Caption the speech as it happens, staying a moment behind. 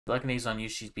Blaccanese on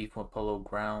Yushi's beef with Polo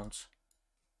grounds.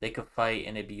 They could fight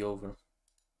and it'd be over.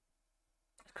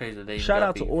 It's crazy that they Shout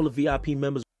out beef. to all the VIP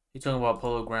members. You talking about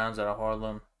Polo grounds out of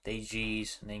Harlem? They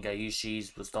G's and then got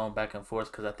Yushi's was thrown back and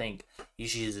forth because I think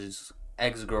Yushi's his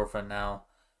ex-girlfriend now.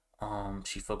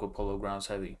 She fuck with Polo grounds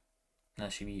heavy. Now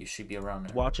she be around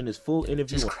there. Watching his full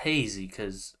interview. It's crazy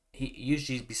because he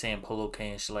usually be saying Polo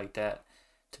K and shit like that.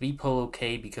 To be Polo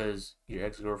K because your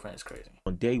ex-girlfriend is crazy.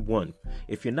 On day one,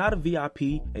 if you're not a VIP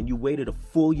and you waited a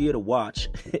full year to watch,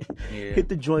 hit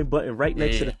the join button right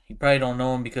next to the... You probably don't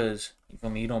know him because, you feel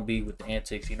me, you don't be with the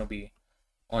antics. You don't be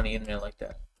on the internet like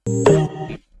that.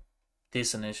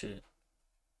 This and that shit.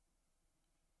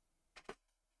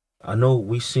 I know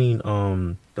we seen,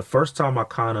 the first time I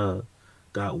kind of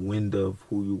got wind of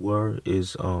who you were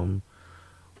is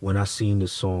when I seen the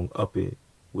song Up It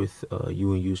with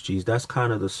you and USG's. That's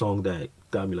kind of the song that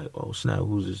got me like, oh snap,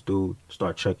 who's this dude?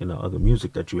 Start checking the other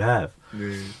music that you have.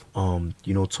 Yeah.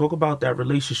 You know, talk about that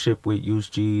relationship with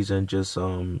USG's and just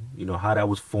you know, how that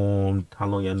was formed, how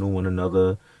long y'all knew one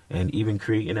another, and even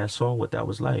creating that song, what that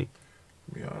was like.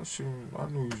 Yeah, I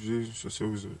knew USG's since it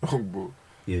was a young boy.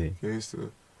 Yeah. It's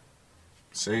the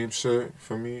same shit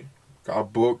for me.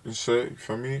 Got booked and shit, you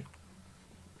feel me?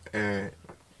 And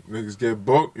niggas get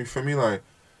booked, you feel me? Like,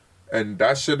 and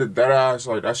that shit have dead ass,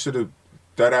 like, that shit have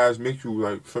dead ass make you,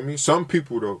 like, for me, some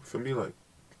people though, for me, like,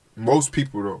 most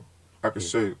people though, I could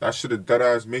say, that shit have dead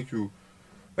ass make you,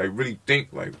 like, really think,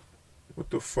 like, what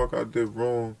the fuck I did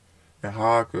wrong and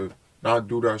how I could not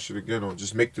do that shit again or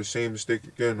just make the same mistake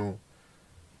again or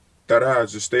that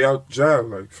ass, just stay out jail,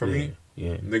 like, for me.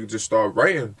 Yeah. Nigga just start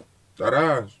writing, that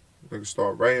ass. Nigga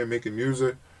start writing, making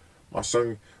music. My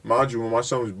son, mind you, when my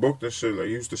son was booked and shit, like,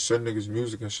 he used to send niggas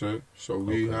music and shit. So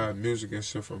we had music and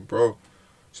shit from bro.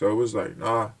 So it was like,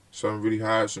 nah, son really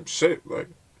had some shit, like.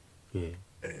 Yeah.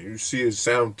 And you see it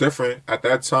sound different. At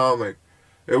that time, like,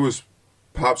 it was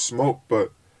Pop Smoke,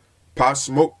 but Pop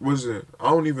Smoke wasn't,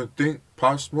 I don't even think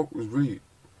Pop Smoke was really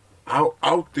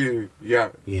out there.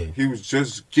 Yeah. He was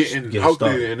just getting out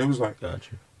there, and it was like,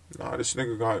 gotcha. Nah, this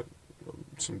nigga got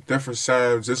some different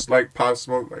sounds, just like Pop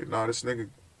Smoke. Like, nah, this nigga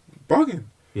bugging.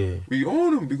 Yeah. We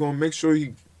on him. We gonna make sure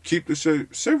he keep the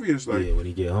shit serious. Like, yeah, when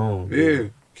he get home. Yeah.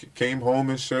 Came home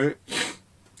and shit.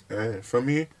 And for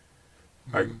me,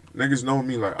 like, niggas know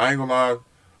me. Like, I ain't gonna lie,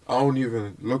 I don't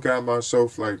even look at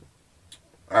myself like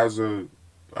as a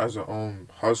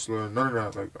hustler, none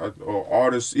of that. Like, or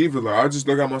artist either. Like, I just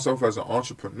look at myself as an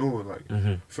entrepreneur.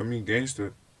 Like, for me,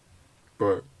 gangster.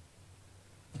 But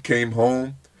came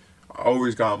home, I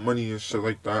always got money and shit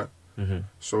like that.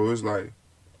 So it's like,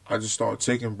 I just started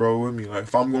taking bro with me. Like,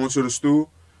 if I'm going to the stool,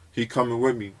 he coming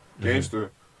with me.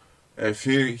 Gangster. If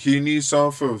he needs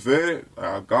something for a vid, like,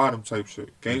 I got him type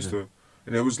shit. Gangster.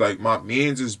 And it was like, my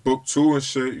mans is booked too and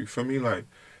shit, you feel me? Like,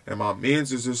 and my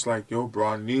mans is just like, yo, bro,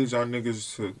 I need y'all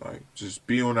niggas to, like, just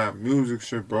be on that music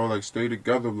shit, bro. Like, stay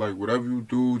together. Like, whatever you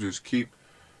do, just keep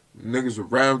niggas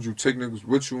around you, take niggas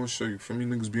with you and shit. You feel me?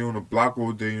 Niggas be on the block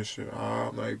all day and shit.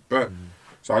 I'm like, bet.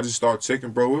 So I just started taking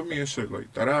bro with me and shit,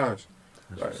 like, that ass.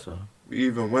 Like, we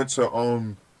even went to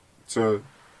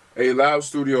A Lab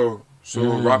Studio,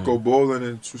 so Rocco Bowling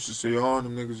and Twisted Say on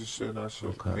them niggas and shit, and that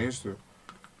shit. Gangster.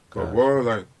 But word,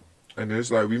 like, and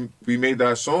it's like, we made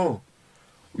that song.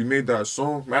 We made that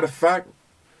song. Matter of fact,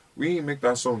 we didn't make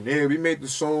that song there. We made the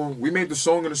song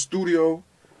in the studio.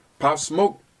 Pop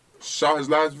Smoke shot his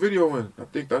last video in. I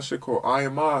think that shit called I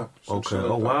Am I. Okay.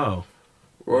 Oh wow.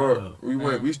 Word.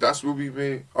 That's what we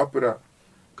made Up It At.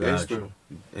 Gotcha.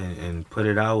 And put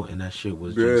it out, and that shit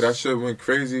was that shit went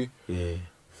crazy. Yeah.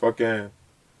 Fucking,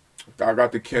 I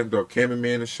got the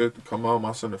cameraman and shit to come out.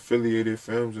 My son affiliated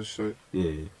films and shit.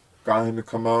 Yeah. Got him to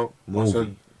come out. Movie. My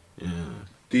son, yeah.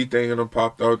 D-Thing and them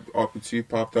popped out. RPT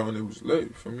popped out, and it was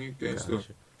lit for me. Gangster.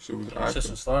 Gotcha. Shit was That's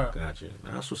just a start. Gotcha.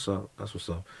 That's what's up. That's what's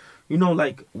up. You know,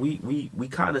 like, we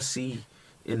kind of see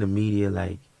in the media,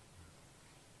 like,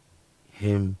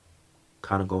 him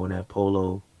kind of going at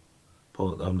Polo,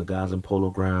 the guys in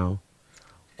Polo ground,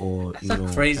 or that's, you know,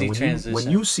 a crazy transition. When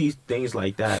you see things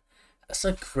like that, that's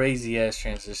a crazy ass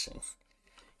transition.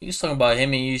 You was talking about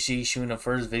him and Yushi shooting the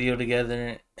first video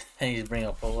together, and you just bring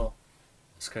up Polo.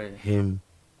 It's crazy. Him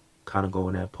kind of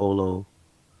going at Polo,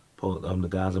 the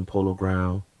guys in Polo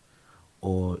ground,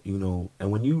 or you know,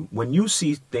 and when you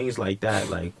see things like that,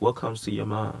 like, what comes to your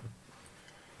mind?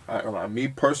 Me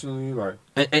personally, like,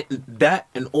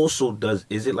 and also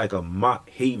is it like a Mott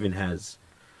Haven has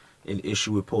an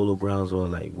issue with Polo grounds, or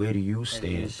like, where do you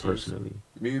stand personally?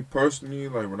 Me personally,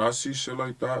 like, when I see shit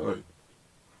like that, like,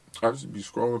 I just be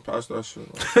scrolling past that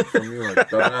shit. Like, for me, like,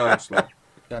 that ass, like,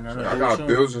 Got nothing I to do got with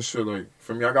bills and shit. Like,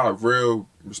 for me, I got real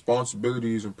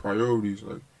responsibilities and priorities.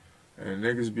 Like, and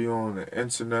niggas be on the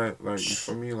internet, like, you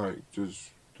feel me? Like, just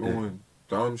doing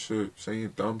dumb shit,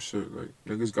 saying dumb shit. Like,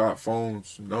 niggas got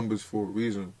phones, numbers for a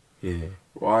reason. Yeah.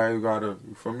 Why you gotta,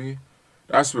 you feel me?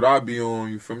 That's what I be on,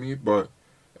 you feel me? But,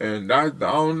 and that,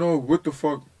 I don't know what the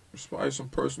fuck, it's probably some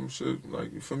personal shit.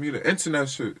 Like, you feel me? The internet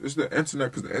shit. It's the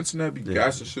internet, because the internet be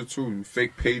gassing shit too. You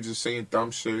fake pages saying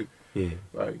dumb shit. Yeah.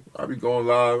 Like, I be going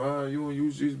live, you and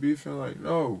UG's beefing? Like,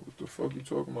 no, what the fuck you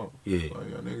talking about? Yeah.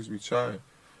 Like, y'all niggas be trying.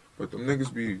 But them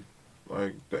niggas be,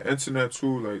 like, the internet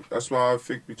too, like, that's why I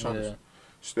fake be trying to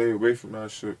stay away from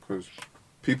that shit, because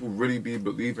people really be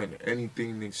believing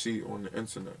anything they see on the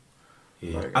internet.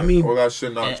 Yeah. Like, I mean, all that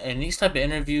shit not... And these type of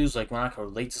interviews, like when I can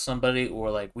relate to somebody, or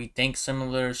like we think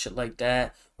similar, shit like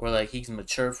that, or like he's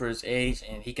mature for his age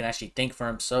and he can actually think for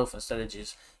himself instead of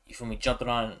just, you feel me, jumping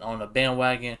on a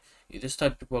bandwagon. This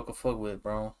type of people I can fuck with,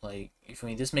 bro. Like, you feel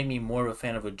me? This make me more of a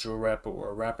fan of a drill rapper or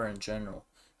a rapper in general.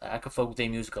 Like, I can fuck with their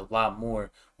music a lot more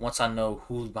once I know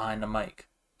who's behind the mic.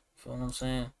 Feel what I'm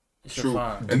saying? It's True.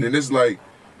 fine. And then it's like,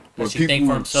 when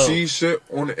people see shit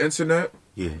on the internet,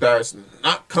 that's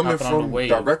not coming from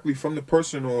directly from the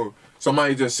person, or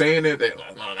somebody just saying it, they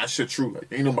like, nah, that shit true. Like,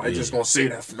 ain't nobody just gonna say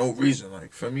that for no reason.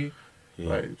 Like, feel me?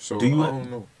 Like, so I don't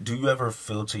know. Do you ever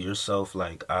feel to yourself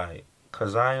like,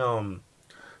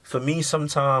 for me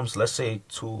sometimes, let's say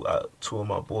two of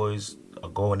my boys are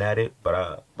going at it,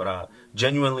 but I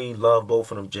genuinely love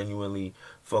both of them, genuinely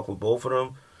fuck with both of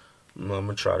them. I'm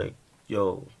gonna try to,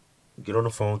 get on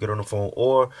the phone,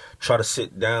 or try to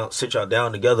sit y'all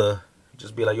down together.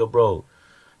 Just be like, yo, bro,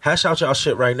 hash out y'all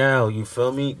shit right now. You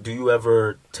feel me? Do you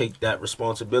ever take that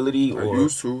responsibility? I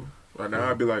used to. Right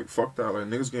now, I'd be like, fuck that. Like,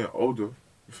 niggas getting older. You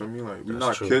feel me? Like, we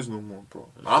not kids no more, bro.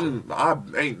 I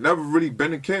ain't never really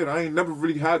been a kid. I ain't never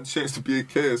really had the chance to be a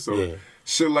kid. So,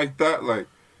 shit like that, like,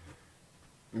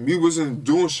 we wasn't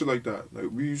doing shit like that. Like,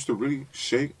 we used to really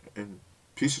shake and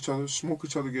piece each other, smoke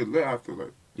each other, get lit after.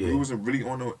 Like, we wasn't really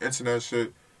on no internet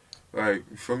shit. Like,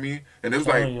 you feel me? And it was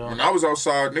like, when I was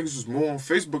outside, niggas was more on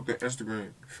Facebook than Instagram.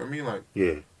 You feel me? Like,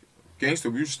 gangster,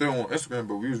 we was still on Instagram,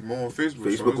 but we was more on Facebook.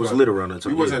 Facebook was lit around that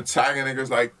time. We wasn't tagging niggas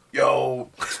like, yo,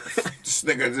 this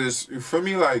nigga just, you feel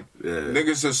me? Like,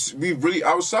 niggas just, we really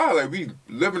outside. Like, we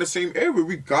live in the same area.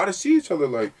 We gotta see each other.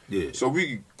 Like, so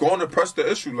we gonna press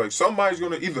the issue. Like, somebody's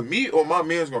gonna, either me or my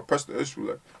man's gonna press the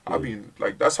issue. Like, I mean,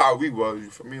 like, that's how we was, you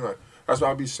feel me? Like, that's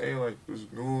why I be saying, like, this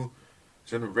new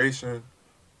generation,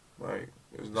 like,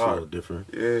 it's not so different.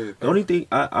 Yeah. The only thing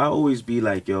I always be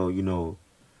like, yo,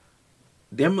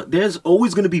 there's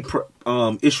always gonna be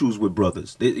issues with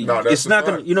brothers. It's not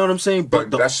gonna, you know what I'm saying? But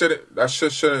that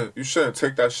shit shouldn't. You shouldn't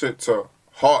take that shit to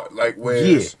heart. Like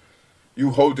when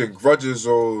you holding grudges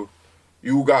or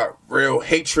you got real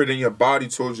hatred in your body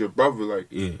towards your brother. Like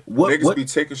niggas be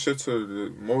taking shit to the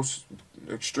most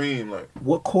extreme. Like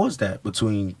what caused that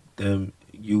between them?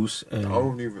 Use and I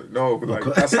don't even know. Like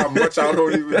that's how much I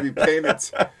don't even be paying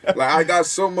it. Like I got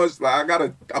so much. Like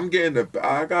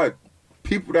I got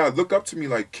people that look up to me,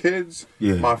 like kids,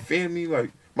 my family, like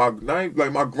my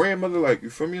grandmother. Like you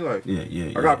feel me? Like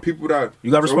I got people that you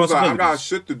got responsibilities. Like, I got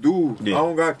shit to do. I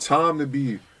don't got time to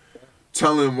be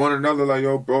telling one another like,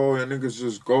 yo, bro, and niggas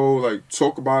just go like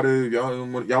talk about it. Y'all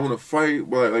want to fight,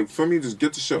 but like for me, just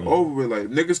get the shit over with. Like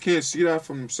niggas can't see that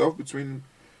from themselves between them.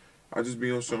 I just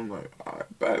be on something like,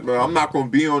 but I'm not gonna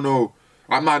be on no.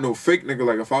 I'm not no fake nigga.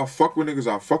 Like if I fuck with niggas,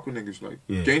 I fuck with niggas.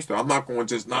 Like gangster, I'm not gonna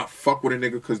just not fuck with a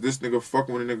nigga because this nigga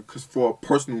fucking with a nigga because for a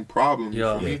personal problem. You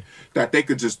feel me? That they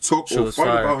could just talk or fight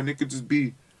about and it could just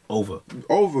be over.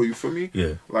 You feel me?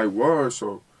 Yeah. Like word.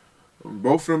 So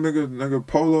both of them nigga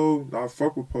Polo, I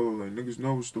fuck with Polo. Like niggas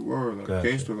know what's the word. Like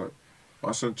gangster. Like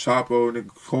my son Chapo,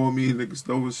 nigga call me. Niggas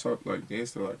know what's up. Like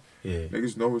gangster. Like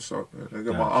niggas know what's up. Man.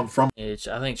 Nigga, I'm from. I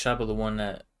think Chapo the one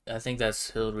that. I think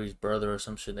that's Hillary's brother or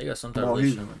some shit. They got some type of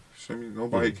relation.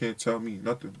 Nobody can't tell me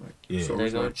nothing. Like, so they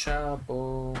go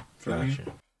Chapo.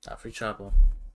 Free Chapo.